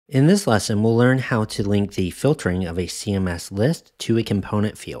In this lesson, we'll learn how to link the filtering of a CMS list to a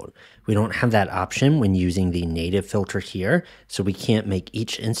component field. We don't have that option when using the native filter here, so we can't make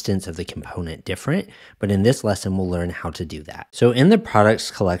each instance of the component different, but in this lesson, we'll learn how to do that. So in the products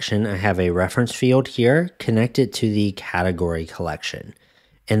collection, I have a reference field here connected to the category collection.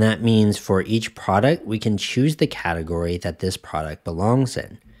 And that means for each product, we can choose the category that this product belongs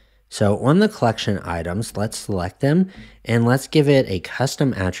in. So on the collection items, let's select them and let's give it a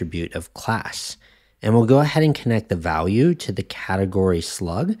custom attribute of class. And we'll go ahead and connect the value to the category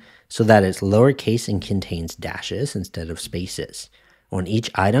slug so that it's lowercase and contains dashes instead of spaces. On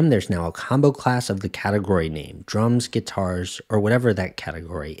each item, there's now a combo class of the category name, drums, guitars, or whatever that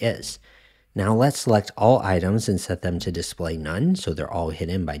category is. Now let's select all items and set them to display none, so they're all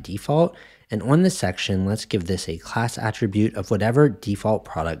hidden by default. And on this section, let's give this a class attribute of whatever default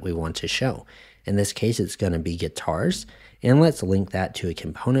product we want to show. In this case, it's going to be guitars. And let's link that to a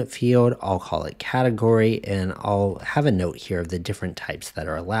component field. I'll call it category, and I'll have a note here of the different types that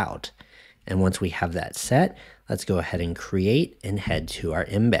are allowed. And once we have that set, let's go ahead and create and head to our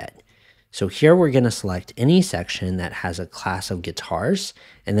embed. So here we're going to select any section that has a class of guitars,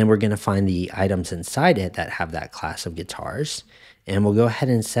 and then we're going to find the items inside it that have that class of guitars. And we'll go ahead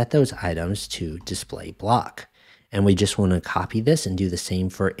and set those items to display block. And we just want to copy this and do the same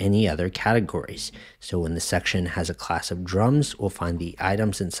for any other categories. So when the section has a class of drums, we'll find the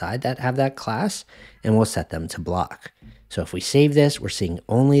items inside that have that class, and we'll set them to block. So if we save this, we're seeing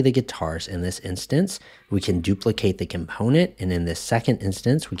only the guitars in this instance. We can duplicate the component, and in this second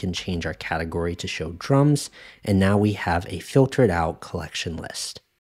instance, we can change our category to show drums, and now we have a filtered out collection list.